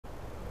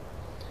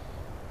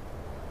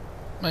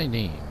My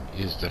name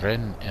is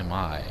Dren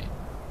Amai.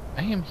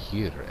 I am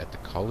here at the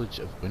College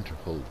of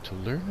Winterhold to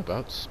learn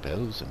about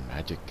spells and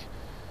magic.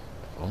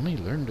 I've only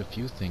learned a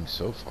few things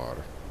so far,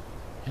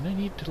 and I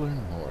need to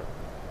learn more.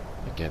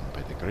 Again,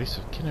 by the grace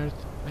of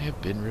Kinnerth, I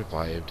have been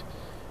revived,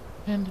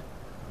 and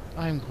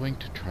I am going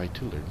to try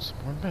to learn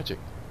some more magic.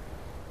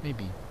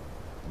 Maybe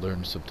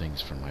learn some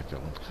things from my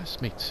fellow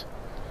classmates.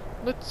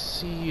 Let's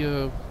see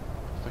if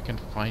I can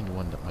find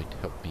one that might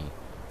help me,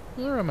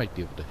 or I might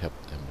be able to help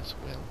them as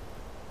well.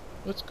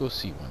 Let's go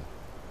see one.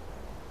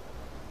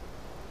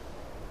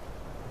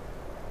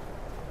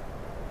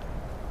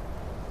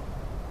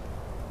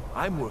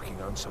 I'm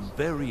working on some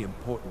very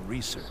important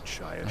research,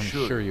 I assure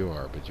you. I'm sure you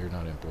are, but you're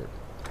not important.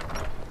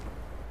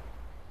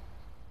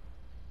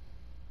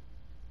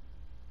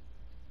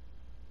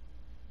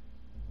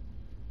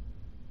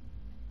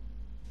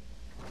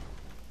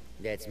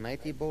 That's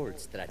mighty bold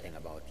strutting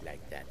about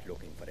like that,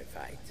 looking for a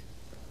fight.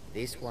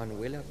 This one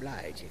will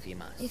oblige if he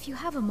must. If you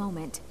have a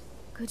moment,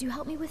 could you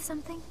help me with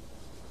something?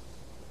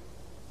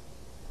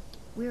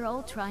 We're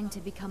all trying to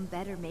become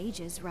better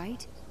mages,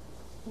 right?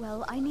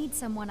 Well, I need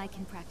someone I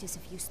can practice a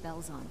few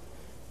spells on.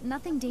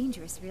 Nothing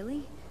dangerous,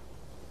 really.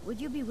 Would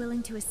you be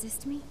willing to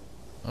assist me?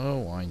 Oh,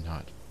 why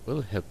not?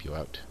 We'll help you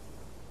out.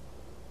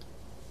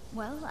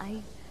 Well,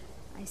 I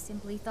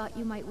simply thought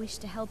you might wish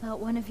to help out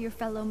one of your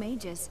fellow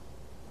mages.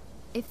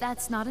 If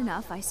that's not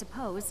enough, I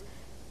suppose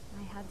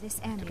I have this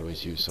amulet. I could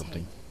always use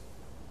something.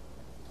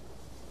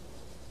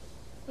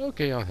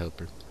 Okay, I'll help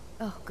her.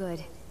 Oh,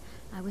 good.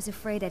 I was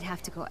afraid I'd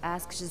have to go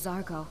ask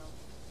J'zargo.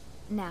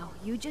 Now,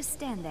 you just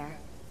stand there.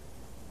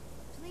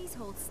 Please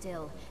hold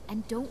still,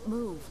 and don't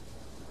move.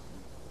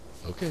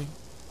 Okay.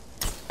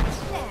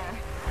 There.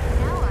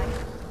 Now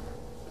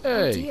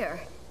Hey! Oh dear.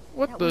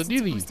 What That the wasn't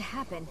dealie? supposed to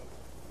happen.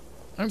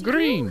 I'm Do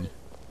green!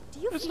 Do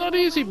you It's feel not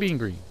easy alright? being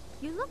green.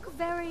 You look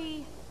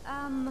very,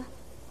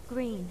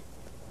 green.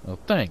 Well,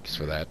 thanks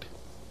for that.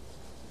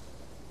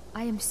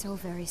 I am so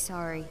very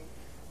sorry.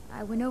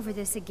 I went over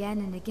this again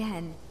and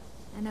again,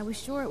 and I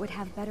was sure it would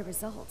have better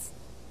results.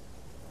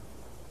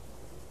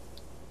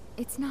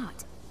 It's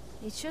not.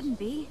 It shouldn't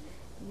be.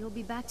 You'll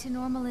be back to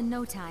normal in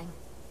no time.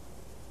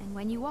 And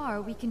when you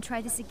are, we can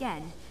try this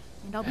again,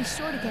 and I'll be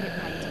sure to get it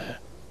right.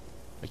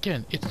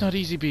 Again, it's not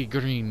easy being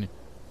green.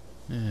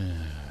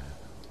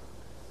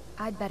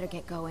 I'd better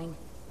get going.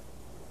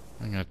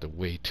 I'm gonna have to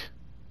wait.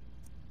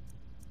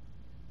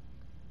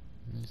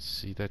 Let's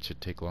see, that should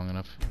take long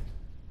enough.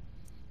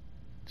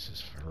 This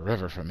is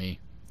forever for me.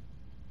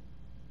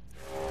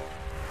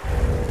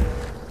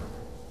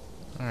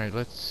 Alright,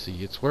 let's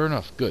see. It's wearing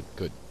off. Good,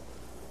 good.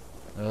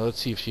 Let's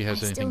see if she has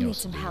I still anything need else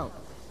to some do. help,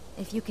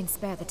 if you can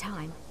spare the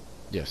time.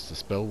 Yes, the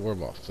spell wore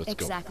off. Let's go.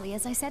 Exactly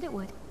as I said it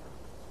would.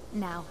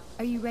 Now,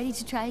 are you ready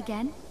to try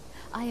again?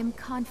 I am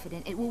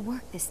confident it will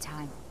work this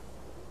time.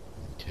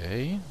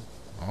 Okay.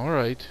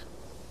 Alright.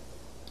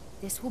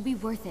 This will be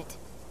worth it.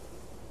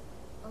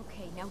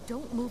 Okay, now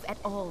don't move at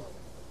all.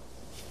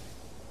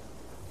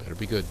 Better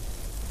be good.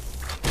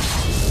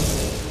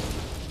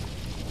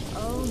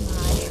 Oh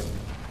my.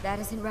 That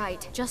isn't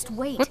right. Just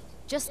wait. What?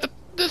 Just...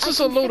 This I is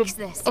a can load fix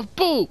this. of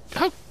bull!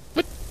 How?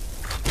 What?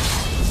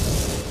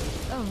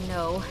 Oh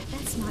no,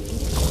 that's not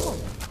it at all.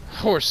 Let me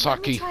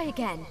Horsaki! try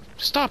again.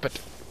 Stop it!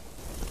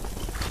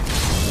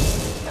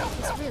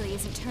 This really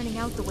isn't turning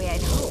out the way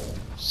I'd hoped.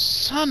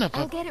 Son of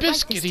I'll a get it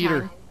biscuit right this eater!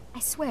 time. I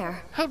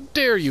swear. How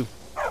dare you!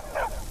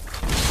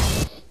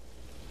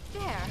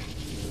 There.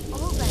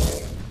 All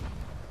better.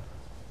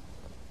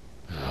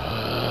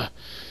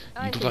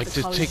 You'd like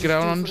to take it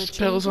out on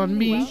spells on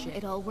me? Well,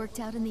 it all worked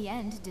out in the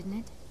end, didn't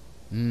it?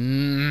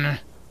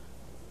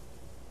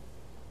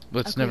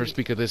 Let's never Agreed.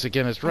 speak of this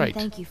again as right.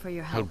 And thank you for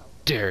your help. How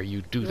dare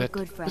you do You're a that?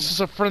 good friend. This is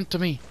an affront to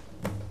me.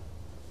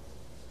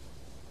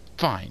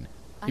 Fine.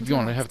 If Until you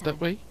want to next have it that time.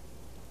 way.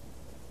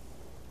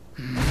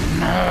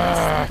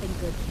 Nothing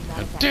good came out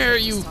How of that dare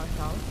circus, you.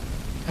 Sarthal.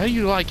 How do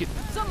you like it?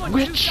 Someone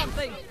Witch! do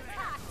something!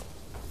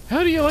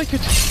 How do you like it?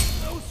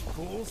 Those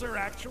fools are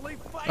actually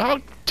fighting! I'll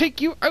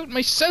take you out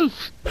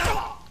myself!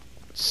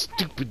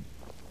 Stupid.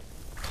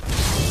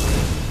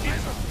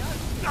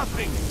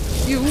 Nothing!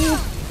 You!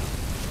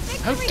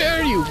 How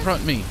dare you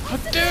front me? How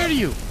dare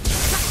you! To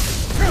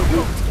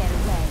get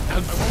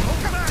away.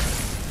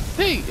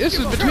 Hey, this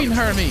is between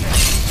her and me.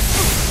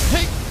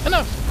 Hey,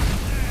 enough!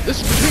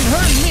 This is between her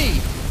and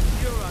me.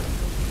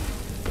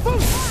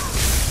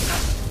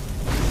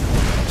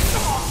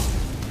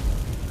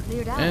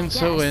 Cleared out, And I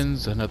so guess.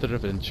 ends another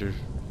adventure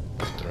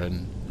of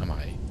Dren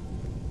Amai.